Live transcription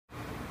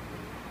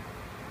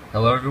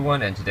Hello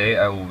everyone, and today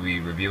I will be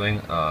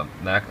reviewing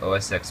Mac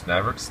OS X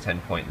Mavericks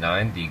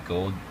 10.9, the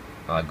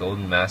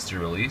Golden Master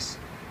release,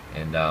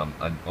 and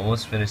I'm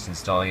almost finished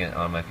installing it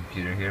on my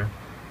computer here.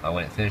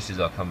 When it finishes,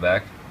 I'll come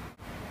back.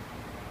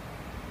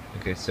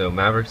 Okay, so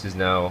Mavericks is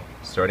now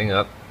starting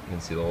up. You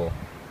can see the little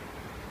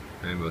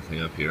rainbow thing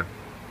up here,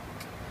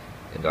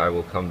 and I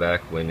will come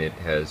back when it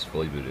has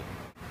fully booted.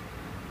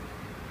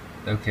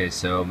 Okay,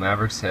 so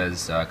Mavericks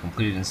has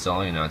completed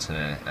installing, and now it's going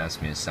to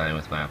ask me to sign in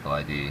with my Apple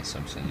ID, so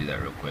I'm just going to do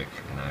that real quick,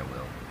 and I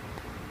will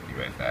be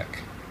right back.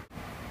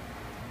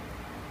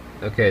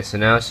 Okay, so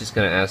now it's just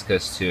going to ask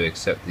us to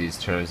accept these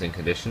terms and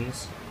conditions.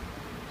 So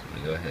I'm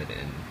going to go ahead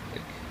and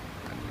click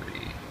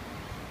agree.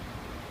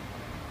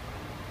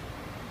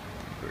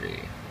 Agree.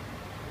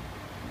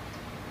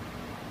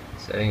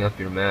 Setting up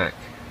your Mac.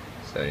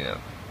 Setting up.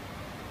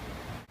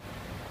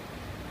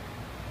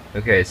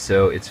 Okay,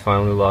 so it's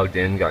finally logged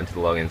in, got into the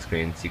login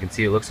screen. So you can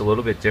see it looks a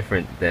little bit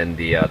different than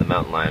the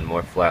mountain lion,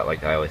 more flat like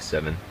iOS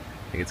 7.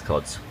 I think it's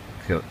called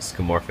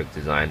skeuomorphic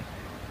design.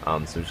 So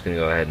I'm just going to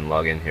go ahead and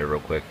log in here real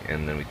quick,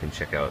 and then we can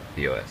check out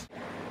the OS.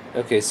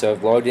 Okay, so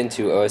I've logged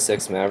into OS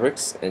X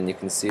Mavericks, and you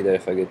can see that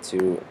if I get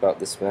to About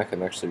This Mac,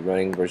 I'm actually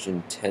running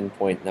version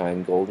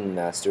 10.9 Golden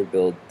Master,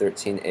 build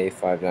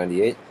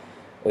 13A598,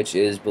 which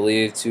is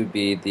believed to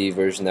be the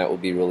version that will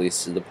be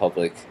released to the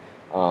public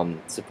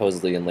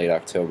supposedly in late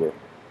October.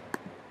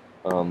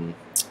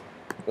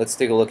 Let's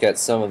take a look at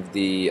some of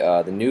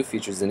the new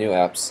features, the new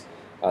apps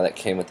that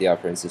came with the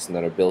operating system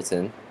that are built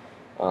in,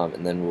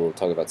 and then we'll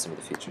talk about some of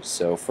the features.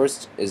 So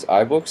first is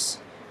Ibooks,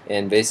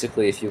 and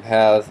basically if you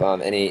have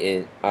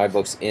any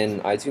iBooks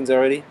in iTunes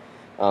already,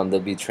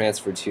 they'll be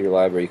transferred to your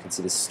library. You can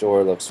see the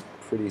store looks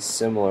pretty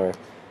similar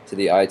to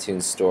the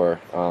iTunes store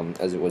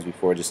as it was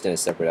before, just in a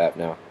separate app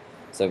now.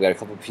 So I've got a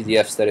couple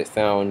PDFs that it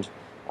found,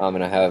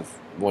 and I have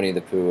Winnie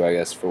the Pooh, I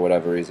guess, for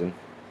whatever reason.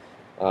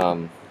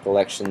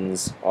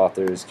 Collections,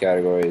 authors,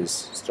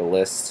 categories, just a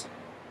list.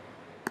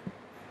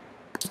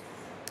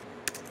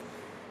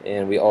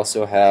 And we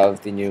also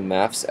have the new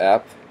Maps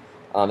app.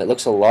 It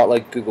looks a lot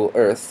like Google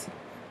Earth.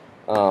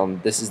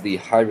 This is the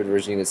hybrid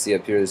version you can see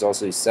up here. There's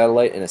also a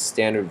satellite and a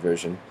standard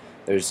version.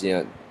 There's,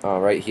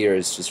 right here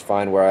is just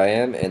find where I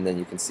am, and then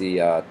you can see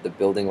the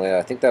building layout.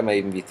 I think that might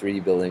even be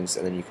 3D buildings,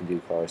 and then you can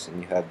do cars.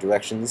 And you have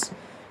directions.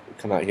 You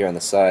come out here on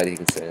the side. You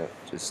can say,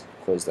 just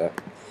close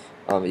that.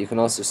 You can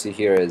also see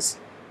here is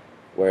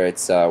where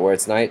it's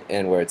night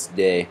and where it's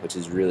day, which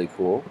is really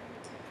cool.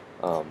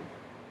 You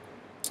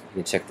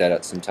can check that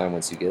out sometime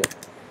once you get it.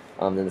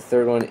 Then the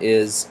third one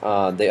is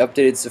they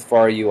updated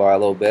Safari UI a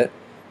little bit.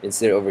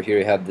 Instead over here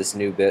you have this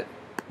new bit,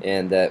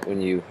 and that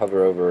when you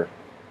hover over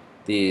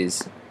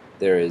these,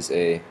 there's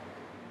a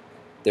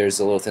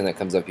little thing that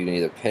comes up. You can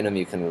either pin them,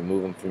 you can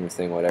remove them from your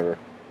thing, whatever.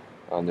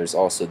 There's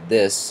also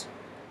this,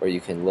 where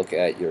you can look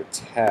at your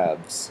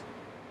tabs.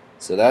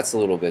 So that's a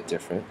little bit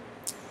different.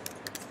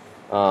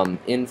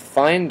 In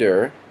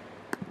Finder,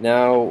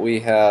 now we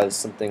have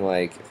something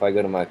like, if I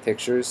go to my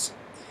pictures,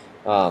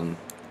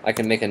 I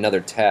can make another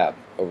tab.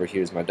 Over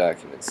here's my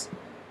documents.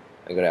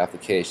 I go to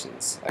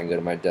applications. I can go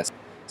to my desktop.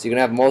 So you can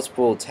have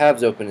multiple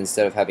tabs open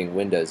instead of having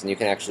windows, and you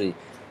can actually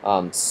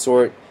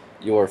sort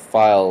your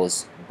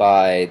files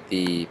by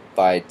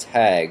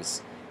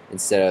tags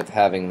instead of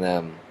having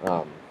them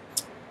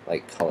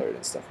like colored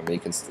and stuff. I mean, you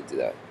can still do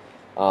that.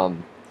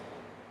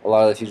 A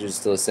lot of the features are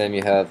still the same.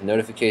 You have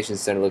notification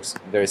center, looks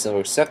very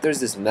similar, except there's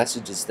this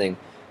messages thing.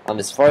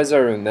 As far as I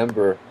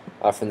remember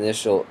from the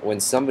initial, when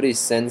somebody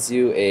sends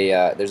you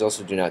a, there's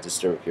also do not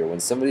disturb up here.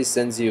 When somebody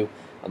sends you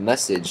a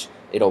message,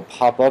 it'll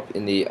pop up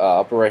in the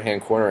upper right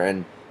hand corner,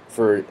 and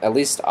for at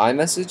least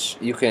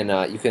iMessage, you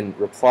can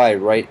reply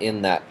right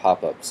in that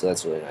pop-up. So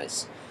that's really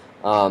nice.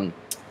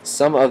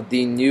 Some of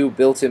the new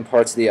built-in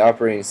parts of the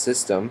operating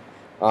system,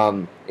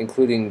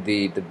 including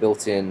the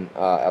built-in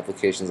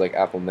applications like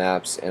Apple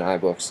Maps and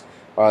iBooks,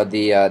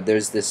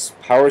 there's this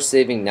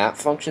power-saving nap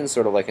function,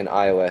 sort of like an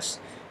iOS,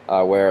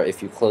 where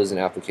if you close an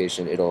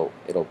application, it'll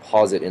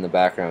pause it in the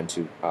background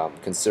to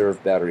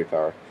conserve battery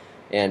power,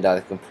 and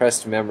the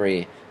compressed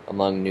memory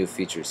among new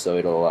features. So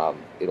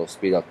it'll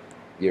speed up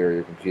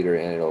your computer,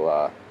 and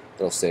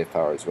it'll save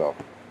power as well.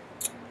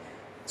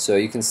 So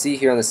you can see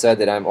here on the side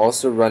that I'm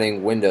also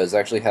running Windows.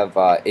 I actually have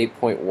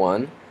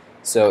 8.1.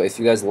 So if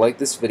you guys like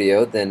this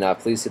video, then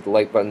please hit the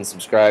like button,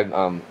 subscribe,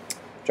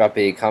 drop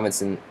a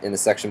comments in the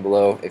section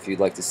below if you'd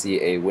like to see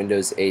a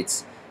Windows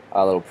 8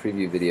 little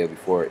preview video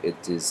before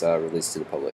it is released to the public.